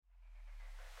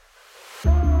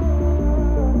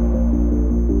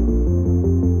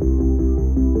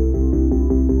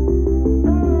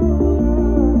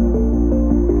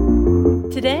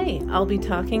I'll be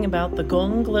talking about the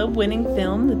Golden Globe winning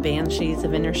film, The Banshees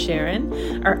of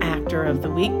Inisherin, our actor of the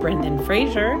week, Brendan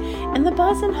Fraser, and the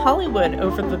buzz in Hollywood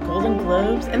over the Golden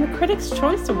Globes and the Critics'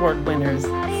 Choice Award winners.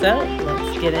 So,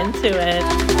 let's get into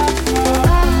it.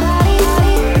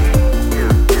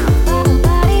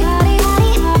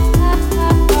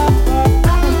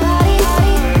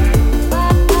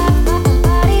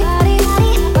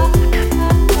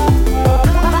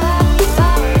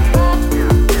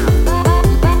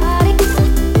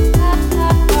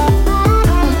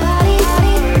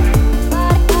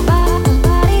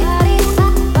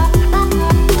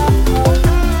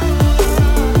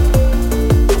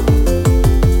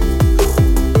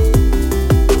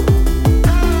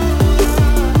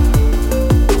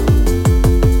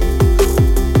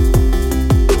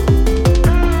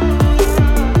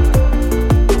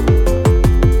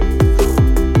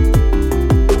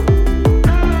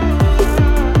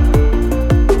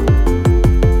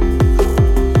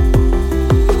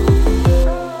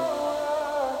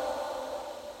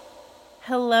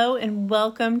 Hello and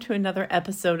welcome to another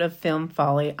episode of Film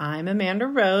Folly. I'm Amanda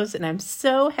Rose and I'm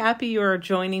so happy you are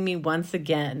joining me once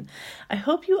again. I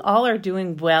hope you all are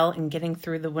doing well and getting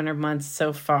through the winter months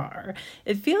so far.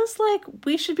 It feels like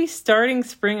we should be starting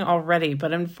spring already,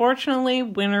 but unfortunately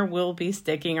winter will be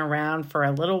sticking around for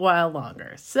a little while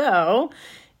longer. So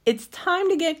it's time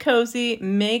to get cozy,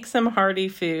 make some hearty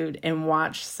food, and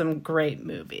watch some great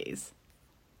movies.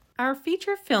 Our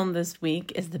feature film this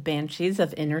week is The Banshees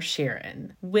of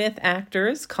Inisherin, with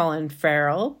actors Colin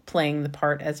Farrell playing the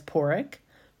part as Porrick,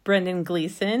 Brendan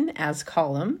Gleeson as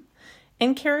Colum,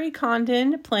 and Carrie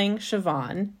Condon playing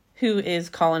Siobhan, who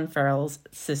is Colin Farrell's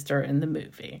sister in the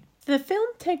movie. The film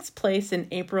takes place in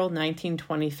April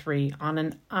 1923 on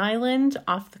an island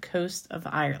off the coast of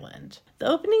Ireland. The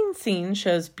opening scene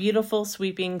shows beautiful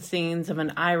sweeping scenes of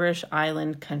an Irish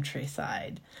island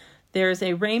countryside. There's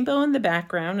a rainbow in the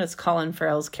background as Colin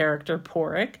Farrell's character,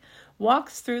 Porrick,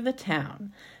 walks through the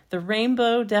town. The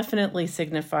rainbow definitely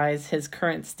signifies his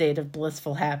current state of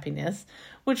blissful happiness,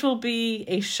 which will be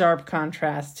a sharp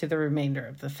contrast to the remainder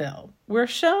of the film. We're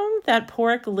shown that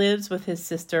Porrick lives with his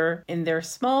sister in their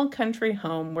small country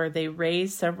home where they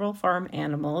raise several farm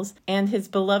animals and his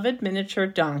beloved miniature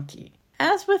donkey.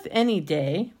 As with any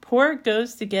day, Porrick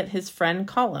goes to get his friend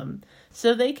Colum,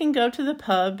 so they can go to the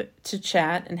pub to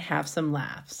chat and have some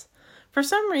laughs. For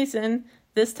some reason,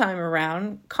 this time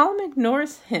around, Colum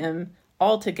ignores him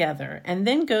altogether and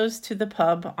then goes to the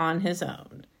pub on his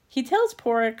own. He tells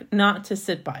Porrick not to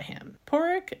sit by him.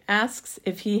 Porrick asks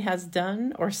if he has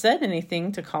done or said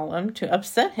anything to Colum to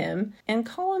upset him, and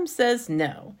Colum says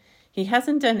no. He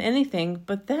hasn't done anything,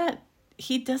 but that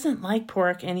he doesn't like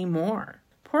Porrick anymore.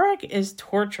 Porrick is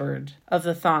tortured of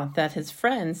the thought that his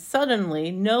friend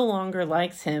suddenly no longer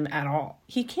likes him at all.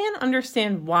 He can't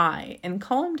understand why, and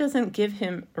Colum doesn't give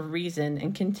him a reason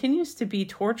and continues to be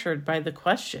tortured by the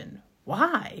question,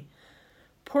 why?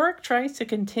 Porrick tries to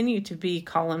continue to be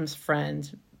Colum's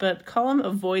friend, but Colum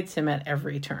avoids him at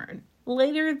every turn.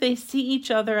 Later, they see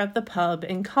each other at the pub,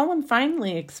 and Colum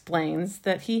finally explains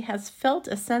that he has felt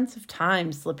a sense of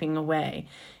time slipping away,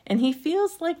 and he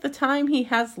feels like the time he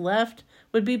has left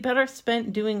would be better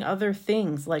spent doing other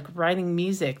things like writing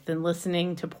music than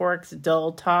listening to Porrick's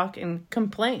dull talk and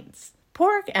complaints.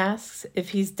 Porrick asks if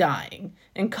he's dying,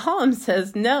 and Colum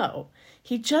says no.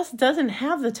 He just doesn't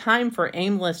have the time for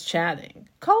aimless chatting.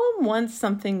 Colum wants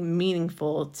something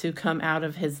meaningful to come out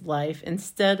of his life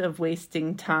instead of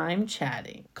wasting time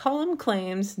chatting. Colum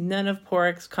claims none of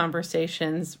Porrick's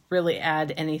conversations really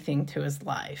add anything to his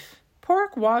life.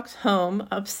 Porrick walks home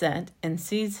upset and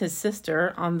sees his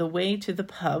sister on the way to the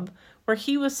pub where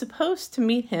he was supposed to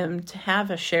meet him to have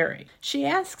a sherry. She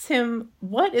asks him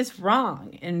what is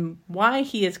wrong and why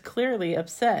he is clearly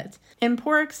upset, and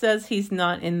Porrick says he's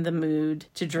not in the mood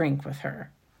to drink with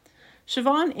her.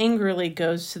 Siobhan angrily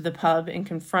goes to the pub and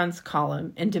confronts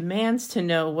Colum and demands to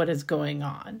know what is going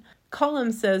on.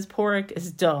 Colum says Porrick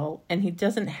is dull and he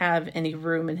doesn't have any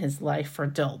room in his life for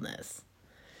dullness.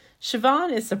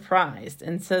 Siobhan is surprised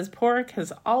and says Porrick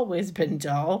has always been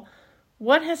dull.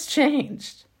 What has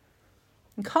changed?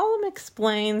 Colum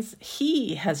explains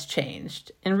he has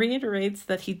changed and reiterates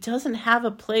that he doesn't have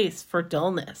a place for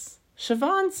dullness.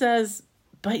 Siobhan says,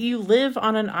 but you live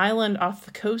on an island off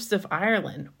the coast of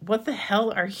Ireland. What the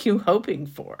hell are you hoping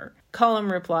for?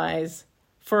 Colum replies,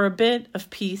 for a bit of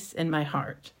peace in my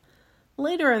heart.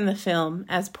 Later in the film,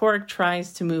 as Porrick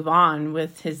tries to move on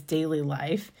with his daily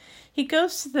life, he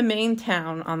goes to the main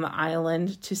town on the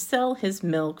island to sell his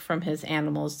milk from his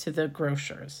animals to the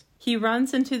grocers. He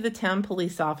runs into the town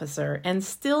police officer, and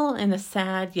still in a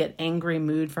sad yet angry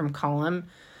mood from Colum,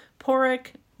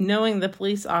 Porrick knowing the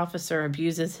police officer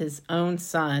abuses his own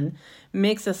son,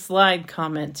 makes a slide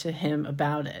comment to him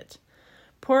about it.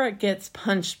 Porrick gets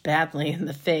punched badly in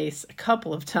the face a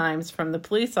couple of times from the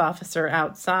police officer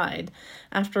outside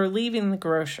after leaving the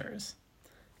grocer's.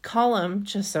 Colum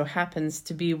just so happens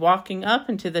to be walking up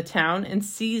into the town and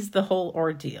sees the whole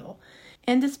ordeal.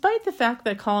 And despite the fact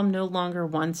that Colum no longer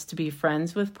wants to be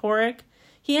friends with Porrick,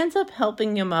 he ends up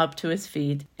helping him up to his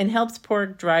feet and helps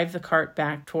Porrick drive the cart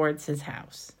back towards his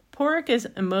house. Porrick is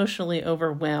emotionally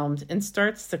overwhelmed and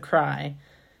starts to cry.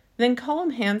 Then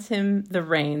Colum hands him the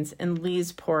reins and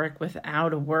leaves Porrick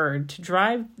without a word to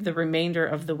drive the remainder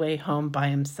of the way home by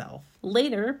himself.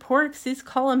 Later, Porrick sees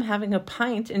Colum having a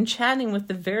pint and chatting with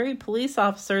the very police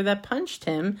officer that punched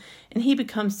him, and he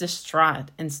becomes distraught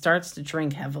and starts to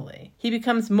drink heavily. He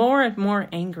becomes more and more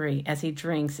angry as he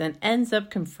drinks and ends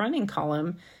up confronting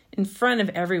Colum in front of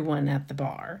everyone at the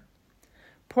bar.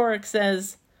 Porrick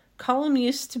says, "Colum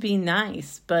used to be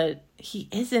nice, but he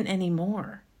isn't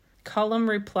anymore." Colum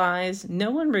replies, "No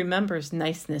one remembers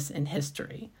niceness in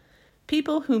history.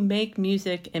 People who make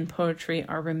music and poetry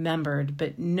are remembered,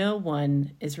 but no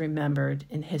one is remembered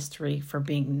in history for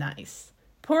being nice."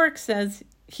 Porrick says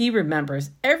he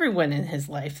remembers everyone in his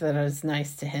life that is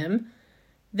nice to him.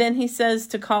 Then he says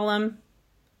to Colum,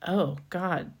 "Oh,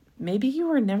 God, maybe you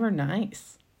were never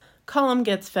nice." Colum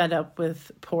gets fed up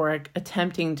with Porrick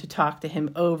attempting to talk to him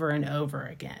over and over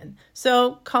again.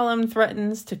 So Colum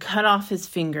threatens to cut off his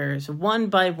fingers one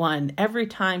by one every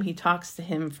time he talks to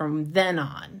him from then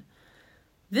on.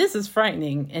 This is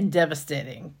frightening and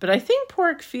devastating, but I think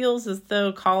Porrick feels as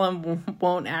though Colum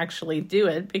won't actually do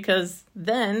it, because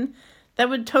then that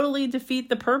would totally defeat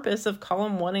the purpose of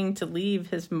Colum wanting to leave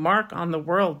his mark on the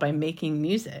world by making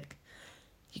music.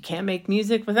 You can't make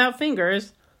music without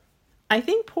fingers. I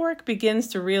think Porrick begins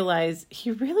to realize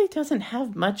he really doesn't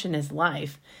have much in his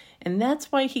life, and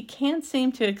that's why he can't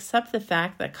seem to accept the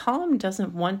fact that Colum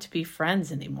doesn't want to be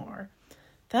friends anymore.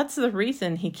 That's the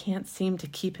reason he can't seem to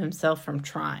keep himself from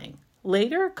trying.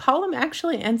 Later, Colum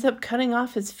actually ends up cutting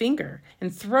off his finger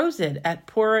and throws it at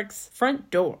Porrick's front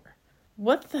door.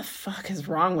 What the fuck is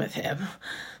wrong with him?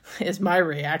 Is my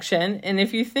reaction, and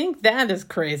if you think that is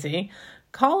crazy,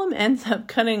 Colum ends up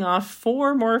cutting off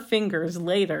 4 more fingers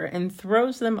later and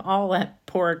throws them all at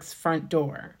Porrick's front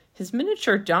door. His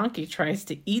miniature donkey tries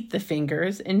to eat the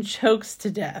fingers and chokes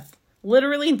to death.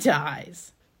 Literally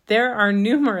dies. There are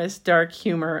numerous dark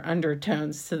humor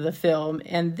undertones to the film,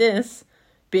 and this,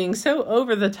 being so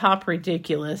over-the-top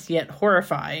ridiculous yet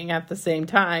horrifying at the same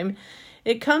time,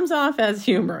 it comes off as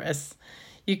humorous.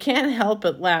 You can't help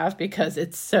but laugh because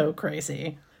it's so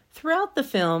crazy. Throughout the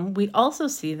film, we also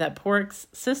see that Porrick's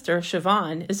sister,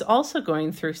 Siobhan, is also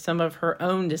going through some of her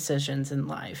own decisions in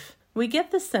life. We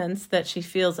get the sense that she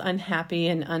feels unhappy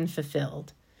and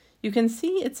unfulfilled. You can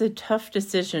see it's a tough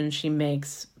decision she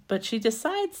makes, but she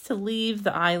decides to leave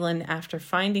the island after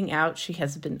finding out she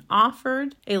has been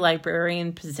offered a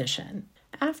librarian position.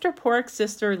 After Porrick's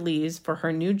sister leaves for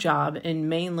her new job in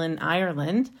mainland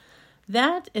Ireland,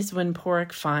 that is when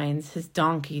Porrick finds his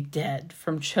donkey dead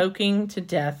from choking to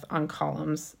death on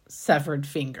Colum's severed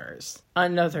fingers.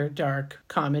 Another dark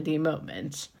comedy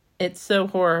moment. It's so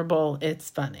horrible, it's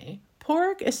funny.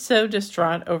 Porrick is so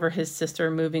distraught over his sister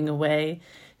moving away,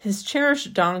 his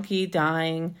cherished donkey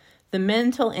dying, the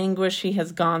mental anguish he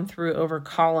has gone through over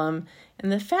Colum,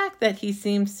 and the fact that he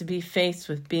seems to be faced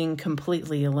with being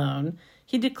completely alone.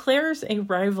 He declares a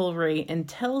rivalry and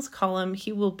tells Colum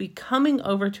he will be coming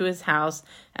over to his house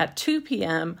at 2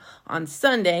 p.m. on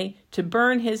Sunday to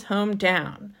burn his home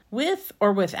down, with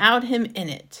or without him in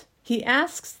it. He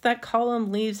asks that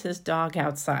Colum leaves his dog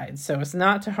outside so as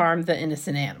not to harm the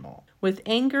innocent animal. With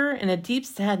anger and a deep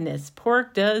sadness,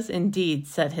 Porrick does indeed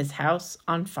set his house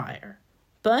on fire.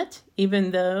 But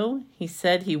even though he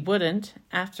said he wouldn't,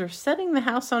 after setting the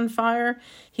house on fire,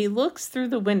 he looks through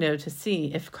the window to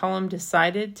see if Colum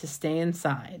decided to stay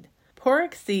inside.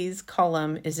 Porrick sees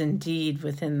Colum is indeed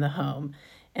within the home,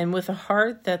 and with a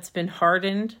heart that's been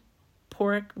hardened,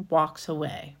 Porrick walks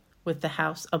away, with the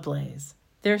house ablaze.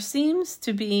 There seems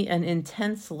to be an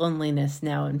intense loneliness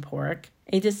now in Porrick,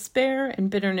 a despair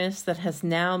and bitterness that has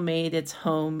now made its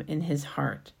home in his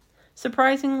heart.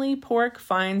 Surprisingly, Porrick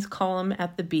finds Colum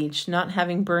at the beach, not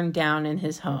having burned down in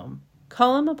his home.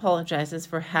 Colum apologizes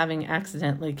for having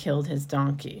accidentally killed his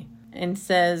donkey and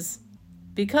says,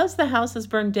 because the house is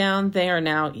burned down, they are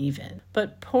now even.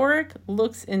 But Porrick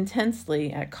looks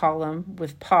intensely at Colum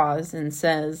with pause and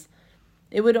says,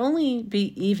 it would only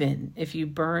be even if you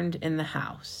burned in the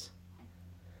house.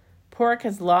 Porrick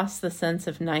has lost the sense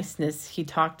of niceness he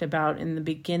talked about in the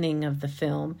beginning of the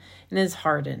film and is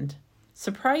hardened.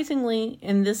 Surprisingly,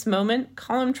 in this moment,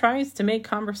 Colm tries to make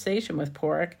conversation with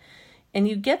Porrick, and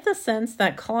you get the sense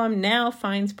that Colm now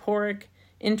finds Porrick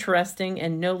interesting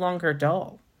and no longer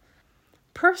dull.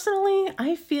 Personally,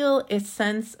 I feel a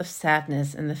sense of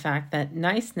sadness in the fact that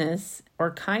niceness or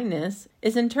kindness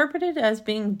is interpreted as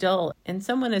being dull, and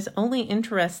someone is only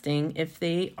interesting if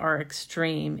they are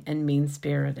extreme and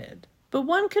mean-spirited. But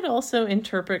one could also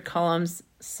interpret Colm's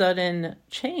sudden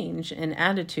change in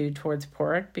attitude towards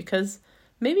Porrick because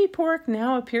maybe Porrick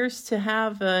now appears to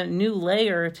have a new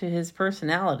layer to his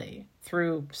personality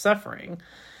through suffering,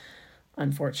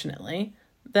 unfortunately,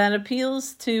 that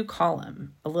appeals to Colm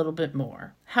a little bit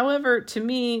more. However, to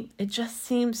me, it just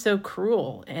seems so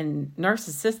cruel and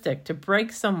narcissistic to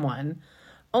break someone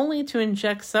only to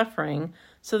inject suffering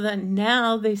so that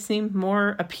now they seem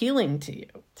more appealing to you.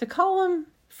 To Colm,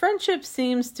 friendship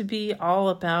seems to be all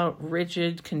about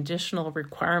rigid, conditional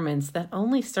requirements that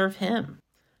only serve him.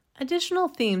 Additional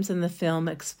themes in the film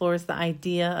explores the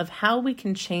idea of how we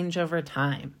can change over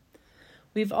time.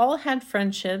 We've all had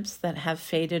friendships that have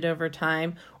faded over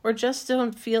time or just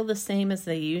don't feel the same as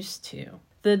they used to.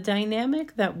 The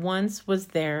dynamic that once was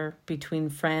there between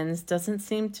friends doesn't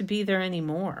seem to be there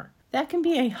anymore. That can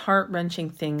be a heart-wrenching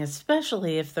thing,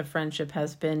 especially if the friendship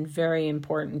has been very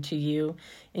important to you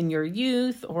in your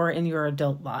youth or in your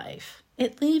adult life.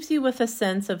 It leaves you with a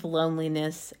sense of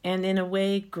loneliness and, in a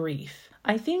way, grief.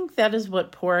 I think that is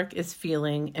what Porrick is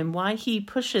feeling and why he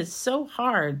pushes so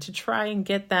hard to try and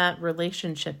get that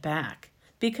relationship back.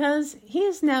 Because he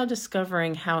is now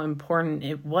discovering how important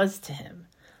it was to him.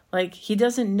 Like, he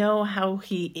doesn't know how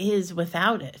he is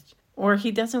without it. Or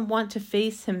he doesn't want to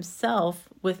face himself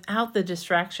without the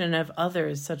distraction of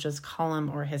others such as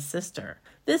Colm or his sister.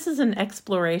 This is an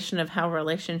exploration of how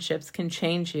relationships can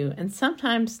change you and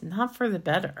sometimes not for the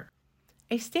better.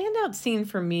 A standout scene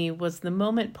for me was the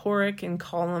moment Porrick and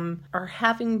Colm are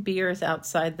having beers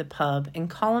outside the pub, and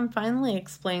Colm finally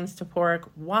explains to Porrick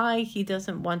why he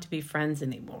doesn't want to be friends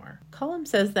anymore. Colm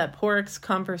says that Porrick's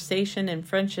conversation and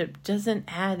friendship doesn't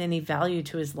add any value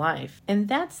to his life, and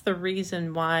that's the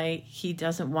reason why he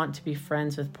doesn't want to be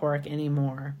friends with Porrick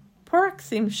anymore. Porrick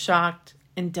seems shocked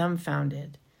and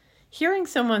dumbfounded. Hearing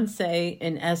someone say,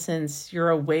 in essence, you're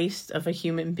a waste of a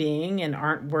human being and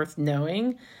aren't worth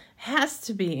knowing, has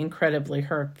to be incredibly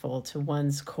hurtful to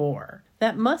one's core.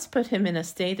 That must put him in a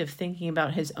state of thinking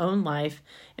about his own life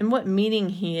and what meaning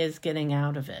he is getting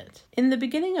out of it. In the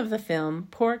beginning of the film,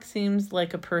 Porrick seems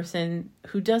like a person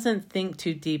who doesn't think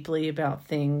too deeply about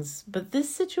things, but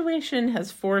this situation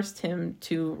has forced him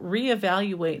to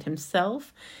reevaluate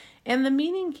himself and the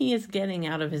meaning he is getting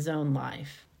out of his own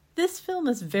life. This film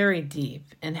is very deep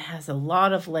and has a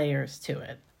lot of layers to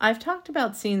it. I've talked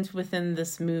about scenes within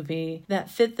this movie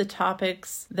that fit the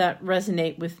topics that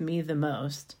resonate with me the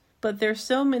most, but there's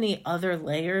so many other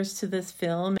layers to this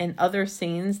film and other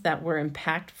scenes that were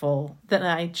impactful that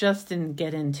I just didn't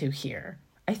get into here.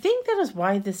 I think that is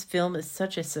why this film is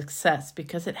such a success,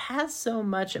 because it has so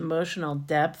much emotional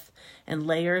depth and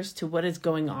layers to what is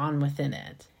going on within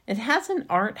it. It has an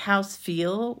art house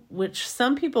feel, which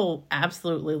some people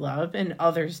absolutely love and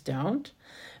others don't.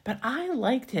 But I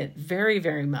liked it very,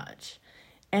 very much.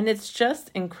 And it's just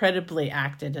incredibly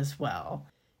acted as well.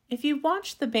 If you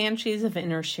watched The Banshees of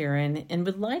Inisherin and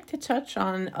would like to touch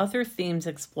on other themes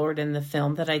explored in the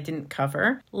film that I didn't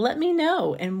cover, let me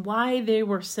know and why they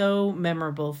were so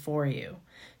memorable for you.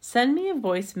 Send me a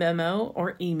voice memo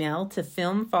or email to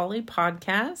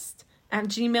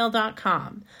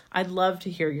filmfollypodcast@gmail.com. I'd love to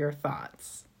hear your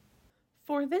thoughts.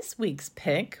 For this week's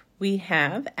pick, we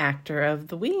have Actor of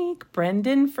the Week,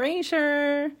 Brendan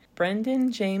Fraser.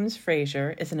 Brendan James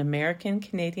Fraser is an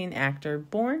American-Canadian actor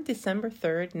born December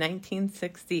 3rd,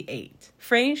 1968.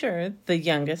 Fraser, the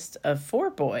youngest of 4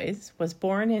 boys, was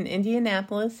born in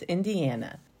Indianapolis,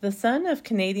 Indiana, the son of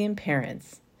Canadian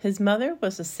parents. His mother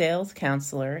was a sales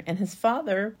counselor, and his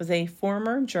father was a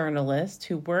former journalist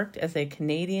who worked as a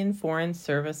Canadian Foreign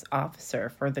Service officer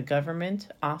for the Government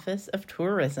Office of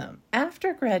Tourism.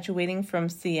 After graduating from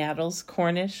Seattle's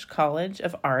Cornish College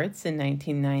of Arts in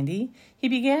 1990, he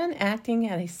began acting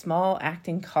at a small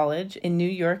acting college in New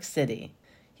York City.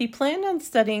 He planned on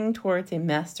studying towards a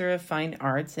Master of Fine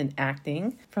Arts in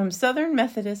Acting from Southern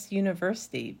Methodist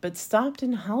University, but stopped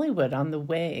in Hollywood on the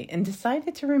way and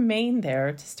decided to remain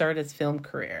there to start his film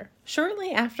career.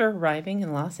 Shortly after arriving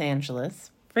in Los Angeles,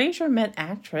 Fraser met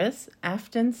actress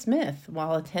Afton Smith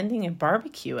while attending a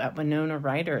barbecue at Winona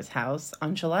Ryder's house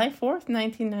on July 4th,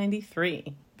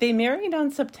 1993. They married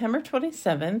on September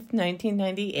 27th,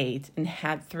 1998, and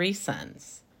had 3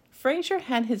 sons. Fraser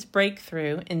had his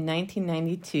breakthrough in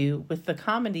 1992 with the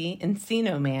comedy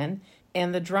Encino Man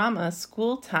and the drama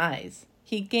School Ties.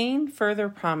 He gained further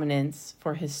prominence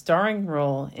for his starring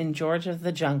role in George of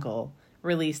the Jungle,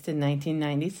 released in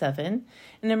 1997,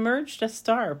 and emerged a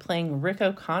star playing Rick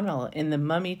O'Connell in the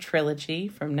Mummy trilogy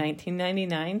from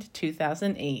 1999 to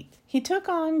 2008. He took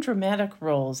on dramatic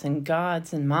roles in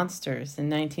Gods and Monsters in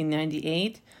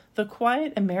 1998, The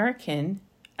Quiet American,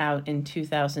 out in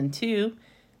 2002,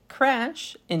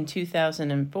 Crash in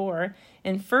 2004,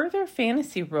 and further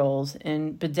fantasy roles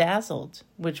in Bedazzled,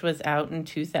 which was out in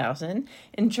 2000,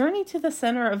 and Journey to the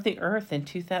Center of the Earth in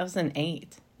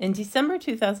 2008. In December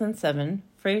 2007,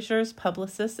 Fraser's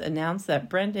publicist announced that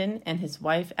Brendan and his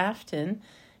wife Afton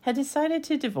had decided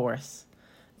to divorce.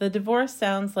 The divorce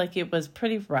sounds like it was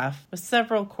pretty rough, with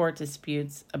several court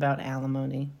disputes about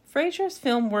alimony. Fraser's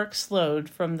film work slowed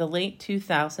from the late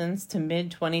 2000s to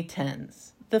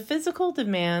mid-2010s. The physical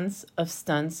demands of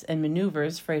stunts and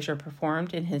maneuvers Fraser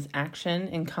performed in his action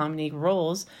and comedy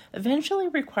roles eventually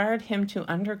required him to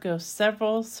undergo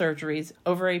several surgeries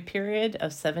over a period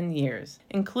of 7 years,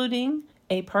 including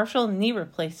a partial knee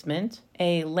replacement,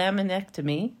 a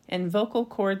laminectomy, and vocal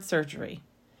cord surgery.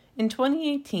 In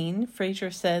 2018,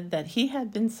 Fraser said that he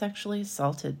had been sexually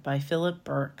assaulted by Philip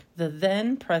Burke, the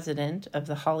then president of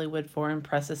the Hollywood Foreign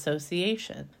Press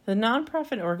Association, the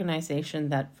nonprofit organization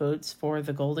that votes for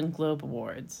the Golden Globe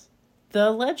Awards. The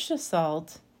alleged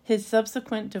assault, his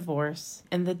subsequent divorce,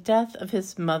 and the death of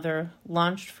his mother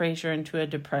launched Fraser into a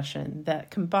depression that,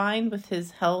 combined with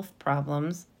his health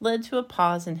problems, led to a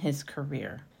pause in his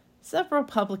career. Several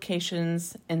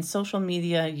publications and social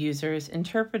media users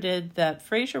interpreted that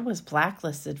Fraser was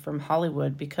blacklisted from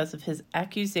Hollywood because of his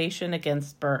accusation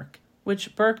against Burke,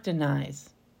 which Burke denies.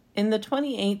 In the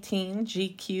 2018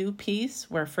 GQ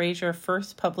piece, where Fraser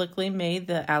first publicly made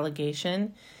the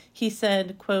allegation, he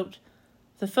said, quote,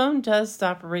 "The phone does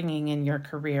stop ringing in your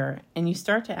career, and you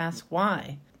start to ask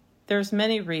why. There's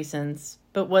many reasons,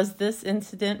 but was this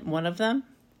incident one of them?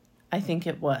 I think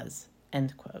it was,"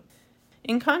 end quote.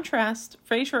 In contrast,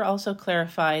 Fraser also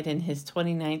clarified in his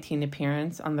 2019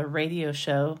 appearance on the radio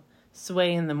show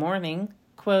Sway in the Morning,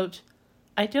 quote,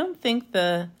 "I don't think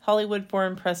the Hollywood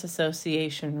Foreign Press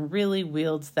Association really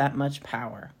wields that much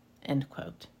power," end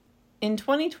quote. In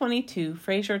 2022,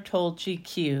 Fraser told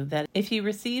GQ that if he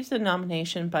receives a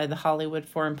nomination by the Hollywood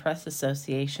Foreign Press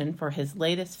Association for his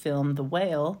latest film, The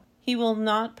Whale, he will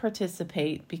not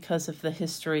participate because of the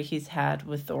history he's had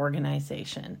with the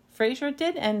organization. Fraser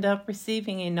did end up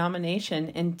receiving a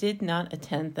nomination and did not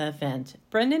attend the event.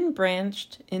 Brendan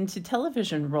branched into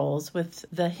television roles with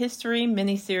the history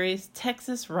miniseries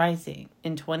Texas Rising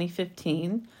in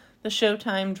 2015, the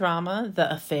Showtime drama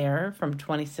The Affair from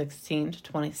 2016 to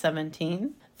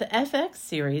 2017, the FX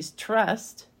series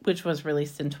Trust, which was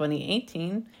released in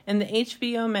 2018, and the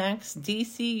HBO Max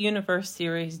DC Universe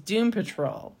series Doom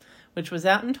Patrol, which was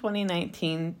out in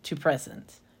 2019 to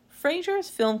present. Fraser's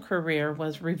film career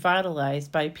was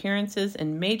revitalized by appearances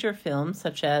in major films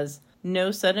such as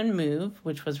No Sudden Move,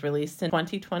 which was released in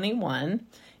 2021,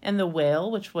 and The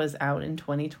Whale, which was out in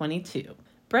 2022.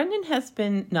 Brendan has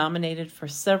been nominated for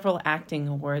several acting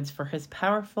awards for his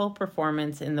powerful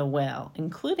performance in The Whale,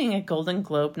 including a Golden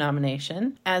Globe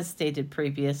nomination, as stated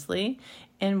previously,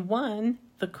 and won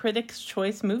the Critics'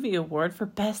 Choice Movie Award for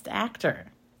Best Actor.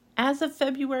 As of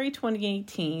February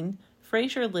 2018,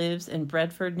 Fraser lives in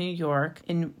Bedford, New York,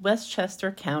 in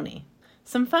Westchester County.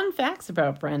 Some fun facts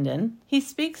about Brendan. He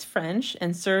speaks French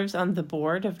and serves on the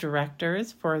board of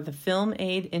directors for the Film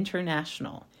Aid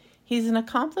International. He's an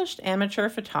accomplished amateur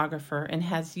photographer and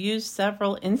has used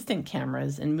several instant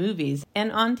cameras in movies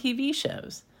and on TV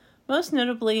shows, most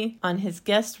notably on his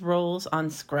guest roles on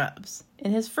Scrubs.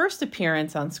 In his first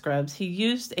appearance on Scrubs, he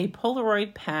used a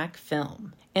Polaroid pack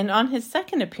film, and on his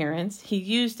second appearance, he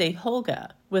used a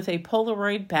Holga with a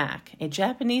Polaroid back, a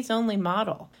Japanese-only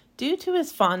model. Due to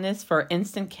his fondness for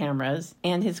instant cameras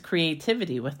and his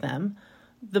creativity with them,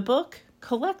 the book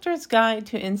Collector's Guide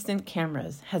to Instant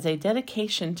Cameras has a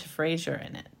dedication to Fraser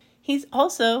in it. He's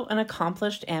also an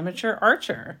accomplished amateur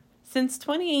archer. Since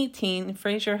 2018,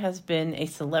 Fraser has been a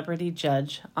celebrity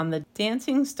judge on the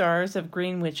Dancing Stars of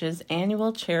Greenwich's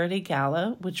annual charity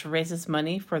gala, which raises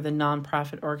money for the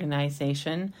nonprofit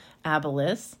organization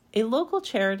Abilis, a local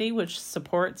charity which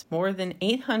supports more than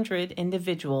 800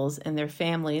 individuals and their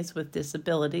families with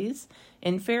disabilities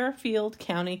in Fairfield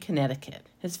County, Connecticut.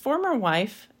 His former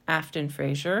wife, Afton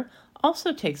Fraser,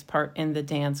 also takes part in the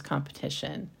dance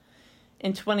competition.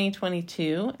 In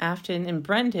 2022, Afton and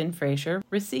Brendan Fraser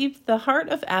received the Heart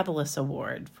of Abilis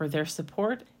Award for their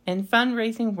support and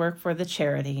fundraising work for the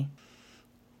charity.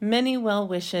 Many well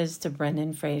wishes to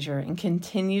Brendan Fraser and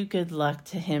continued good luck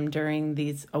to him during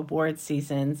these award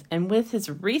seasons and with his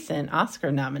recent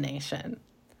Oscar nomination.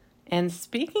 And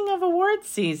speaking of awards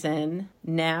season,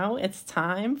 now it's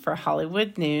time for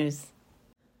Hollywood news.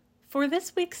 For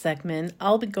this week's segment,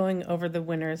 I'll be going over the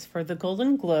winners for the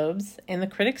Golden Globes and the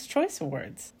Critics' Choice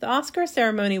Awards. The Oscar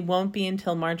ceremony won't be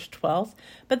until March 12th,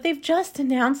 but they've just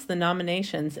announced the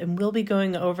nominations and we'll be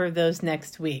going over those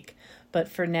next week. But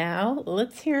for now,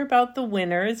 let's hear about the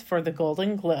winners for the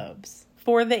Golden Globes.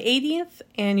 For the 80th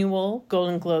annual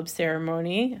Golden Globe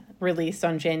ceremony, released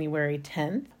on January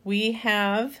 10th, we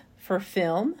have, for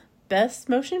film, Best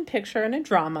Motion Picture in a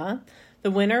Drama,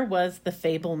 the winner was The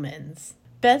Fabelmans.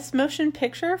 Best Motion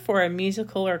Picture for a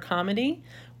Musical or Comedy,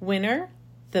 winner,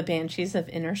 The Banshees of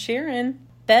Inisherin.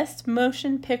 Best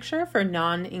Motion Picture for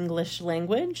Non-English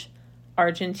Language,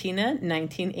 Argentina,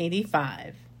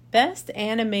 1985. Best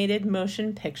Animated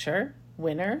Motion Picture,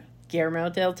 winner, Guillermo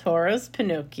del Toro's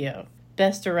Pinocchio.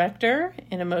 Best Director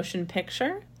in a Motion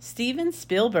Picture, Steven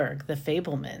Spielberg, The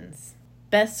Fabelmans.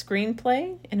 Best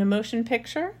Screenplay in a Motion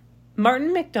Picture,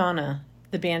 Martin McDonagh,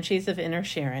 The Banshees of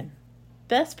Inisherin.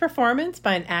 Best Performance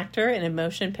by an Actor in a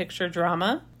Motion Picture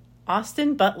Drama,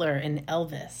 Austin Butler in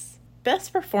Elvis.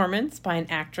 Best Performance by an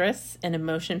Actress in a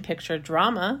Motion Picture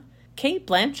Drama, Cate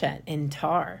Blanchett in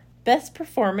Tar. Best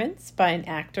Performance by an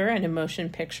Actor in a Motion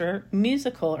Picture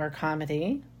Musical or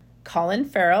Comedy, Colin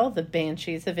Farrell, The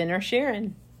Banshees of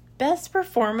Inisherin. Best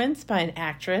Performance by an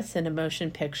Actress in a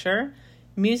Motion Picture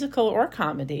Musical or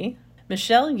Comedy,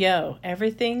 Michelle Yeoh,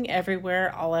 Everything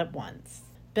Everywhere All at Once.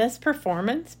 Best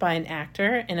Performance by an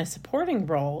Actor in a Supporting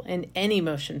Role in any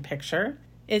Motion Picture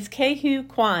is Ke-Huy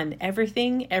Quan,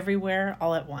 Everything Everywhere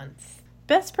All at Once.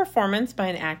 Best Performance by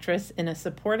an Actress in a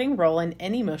Supporting Role in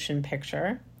any Motion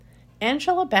Picture,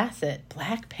 Angela Bassett,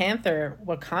 Black Panther,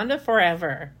 Wakanda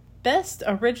Forever. Best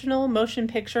Original Motion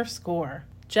Picture Score,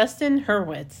 Justin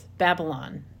Hurwitz,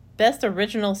 Babylon. Best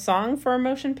Original Song for a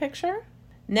Motion Picture,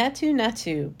 Natu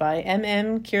Natu by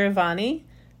M.M. Keeravani,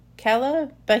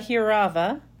 Kala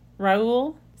Bhairava,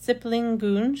 Raul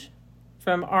Siplingunj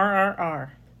from RRR.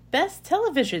 Best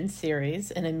Television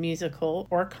Series in a Musical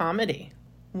or Comedy,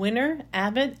 winner,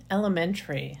 Abbott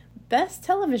Elementary. Best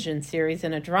Television Series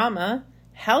in a Drama,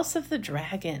 House of the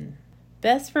Dragon.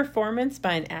 Best Performance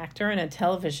by an Actor in a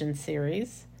Television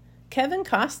Series, Kevin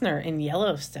Costner in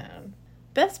Yellowstone.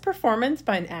 Best Performance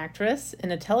by an Actress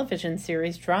in a Television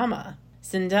Series Drama,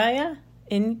 Zendaya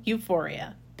in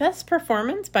Euphoria. Best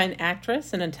Performance by an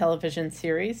Actress in a Television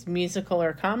Series, Musical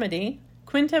or Comedy,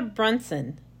 Quinta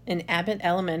Brunson in Abbott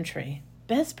Elementary.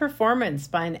 Best Performance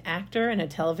by an Actor in a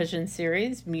Television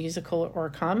Series, Musical or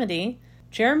Comedy,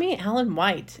 Jeremy Allen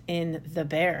White in The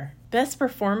Bear. Best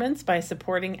Performance by a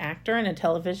Supporting Actor in a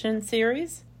Television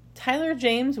Series, Tyler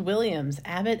James Williams,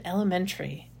 Abbott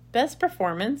Elementary. Best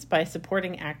Performance by a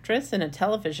Supporting Actress in a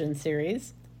Television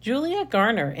Series, Julia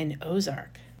Garner in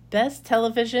Ozark. Best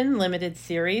Television Limited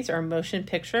Series or Motion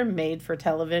Picture Made for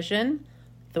Television,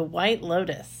 The White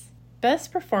Lotus.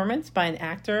 Best Performance by an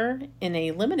Actor in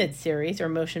a Limited Series or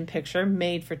Motion Picture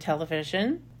Made for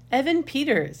Television, Evan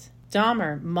Peters,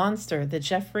 Dahmer, Monster, The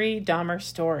Jeffrey Dahmer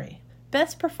Story.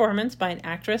 Best Performance by an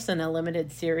Actress in a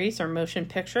Limited Series or Motion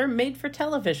Picture Made for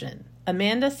Television,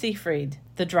 Amanda Seyfried,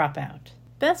 The Dropout.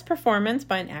 Best Performance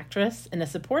by an Actress in a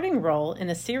Supporting Role in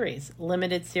a Series,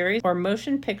 Limited Series, or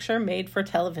Motion Picture Made for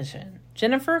Television,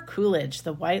 Jennifer Coolidge,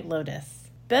 The White Lotus.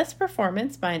 Best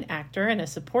Performance by an Actor in a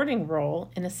Supporting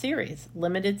Role in a Series,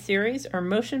 Limited Series, or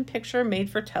Motion Picture Made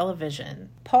for Television,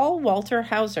 Paul Walter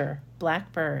Hauser,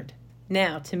 Blackbird.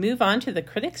 Now, to move on to the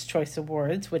Critics' Choice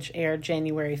Awards, which aired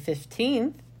January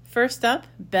 15th. First up,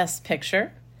 Best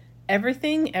Picture,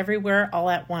 Everything Everywhere All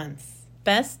at Once.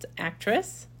 Best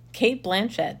Actress, Cate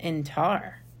Blanchett in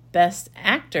Tar. Best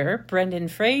Actor, Brendan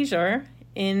Fraser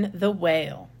in The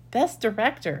Whale. Best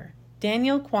Director,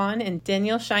 Daniel Kwan and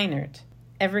Daniel Scheinert,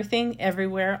 Everything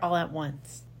Everywhere All at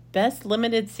Once. Best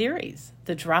Limited Series,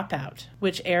 The Dropout,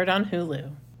 which aired on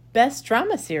Hulu. Best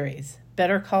Drama Series,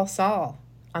 Better Call Saul,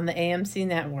 on the AMC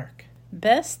network.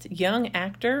 Best Young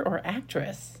Actor or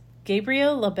Actress,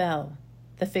 Gabriel LaBelle,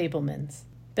 The Fabelmans.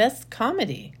 Best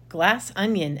Comedy, Glass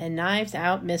Onion and Knives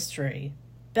Out Mystery.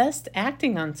 Best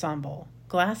Acting Ensemble,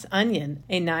 Glass Onion,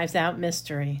 A Knives Out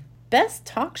Mystery. Best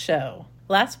Talk Show,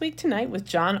 Last Week Tonight with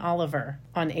John Oliver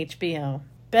on HBO.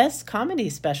 Best Comedy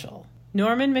Special,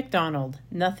 Norman Macdonald,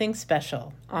 Nothing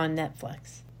Special on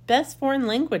Netflix. Best Foreign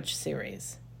Language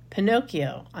Series,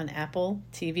 Pinocchio on Apple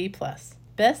TV+.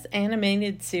 Best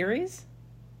Animated Series,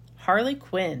 Harley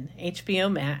Quinn,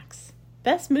 HBO Max.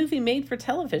 Best Movie Made for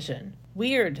Television,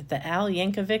 Weird, the Al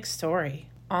Yankovic Story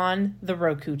on the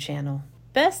Roku channel.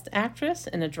 Best Actress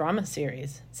in a Drama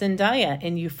Series, Zendaya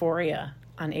in Euphoria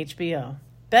on HBO.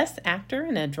 Best Actor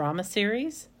in a Drama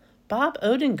Series, Bob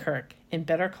Odenkirk in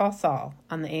Better Call Saul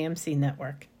on the AMC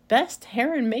network. Best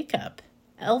Hair and Makeup,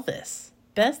 Elvis.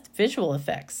 Best Visual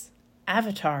Effects,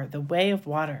 Avatar: The Way of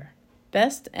Water.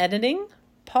 Best Editing,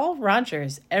 Paul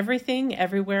Rogers' Everything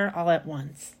Everywhere All at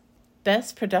Once.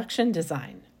 Best Production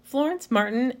Design, Florence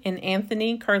Martin and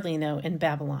Anthony Carlino in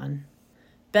Babylon.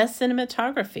 Best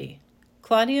Cinematography,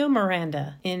 Claudio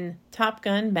Miranda in Top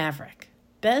Gun: Maverick.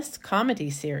 Best Comedy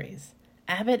Series,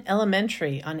 Abbott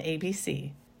Elementary on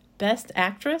ABC. Best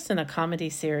Actress in a Comedy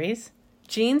Series,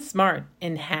 Jean Smart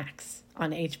in Hacks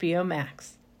on HBO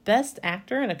Max. Best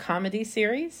Actor in a Comedy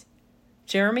Series,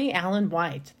 Jeremy Allen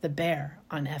White, The Bear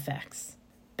on FX.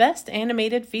 Best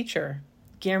Animated Feature,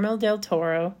 Guillermo del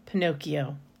Toro,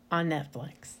 Pinocchio on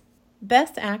Netflix.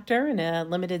 Best Actor in a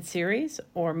Limited Series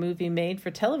or Movie Made for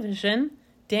Television,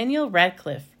 Daniel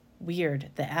Radcliffe,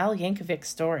 Weird, The Al Yankovic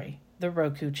Story, The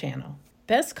Roku Channel.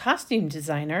 Best Costume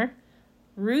Designer,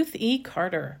 Ruth E.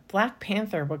 Carter, Black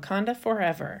Panther: Wakanda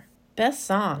Forever. Best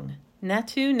Song,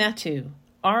 Natu Natu,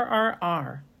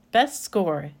 RRR. Best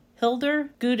Score, Hildur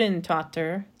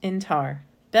Gudendottir in Tar.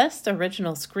 Best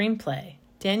Original Screenplay,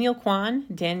 Daniel Kwan,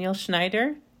 Daniel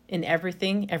Schneider in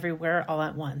Everything Everywhere All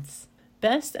at Once.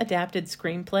 Best Adapted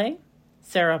Screenplay,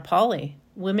 Sarah Polley,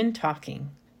 Women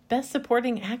Talking. Best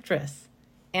Supporting Actress,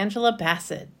 Angela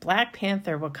Bassett, Black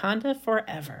Panther: Wakanda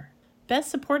Forever.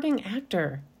 Best Supporting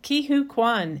Actor, Ki-Hu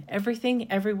Kwan,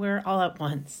 Everything Everywhere All at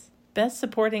Once. Best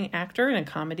Supporting Actor in a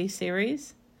Comedy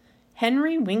Series,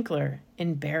 Henry Winkler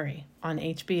in Barry on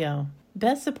HBO.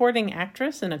 Best Supporting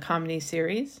Actress in a Comedy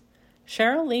Series,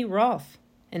 Cheryl Lee Rolfe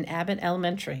in Abbott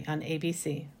Elementary on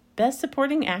ABC. Best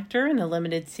Supporting Actor in a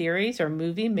Limited Series or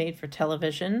Movie Made for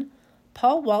Television,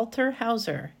 Paul Walter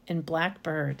Hauser in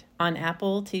Blackbird on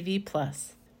Apple TV+.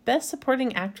 Best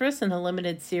Supporting Actress in a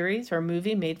Limited Series or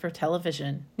Movie Made for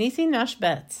Television, Niecy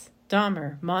Nash-Betts,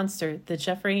 Dahmer, Monster, The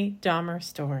Jeffrey Dahmer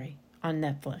Story on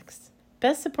Netflix.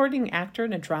 Best Supporting Actor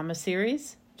in a Drama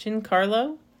Series,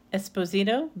 Giancarlo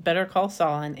Esposito, Better Call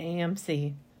Saul on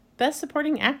AMC. Best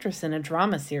Supporting Actress in a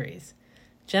Drama Series,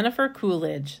 Jennifer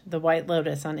Coolidge, The White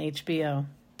Lotus on HBO.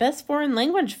 Best Foreign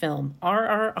Language Film,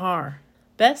 RRR.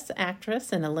 Best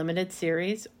Actress in a Limited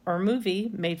Series or Movie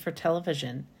Made for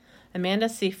Television, Amanda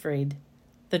Seyfried,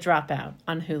 The Dropout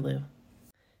on Hulu.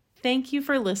 Thank you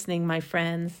for listening, my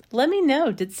friends. Let me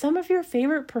know, did some of your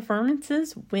favorite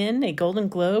performances win a Golden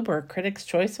Globe or a Critics'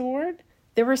 Choice Award?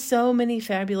 There were so many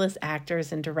fabulous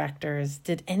actors and directors.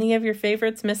 Did any of your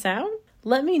favorites miss out?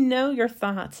 Let me know your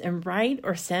thoughts and write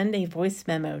or send a voice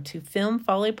memo to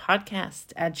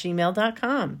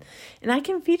filmfollypodcast@gmail.com, and I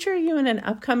can feature you in an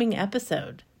upcoming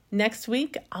episode. Next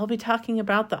week, I'll be talking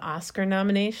about the Oscar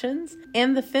nominations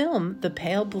and the film The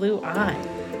Pale Blue Eye,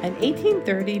 an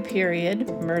 1830 period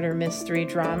murder mystery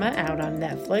drama out on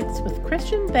Netflix with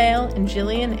Christian Bale and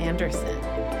Gillian Anderson.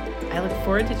 I look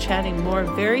forward to chatting more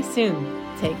very soon.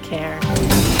 Take care.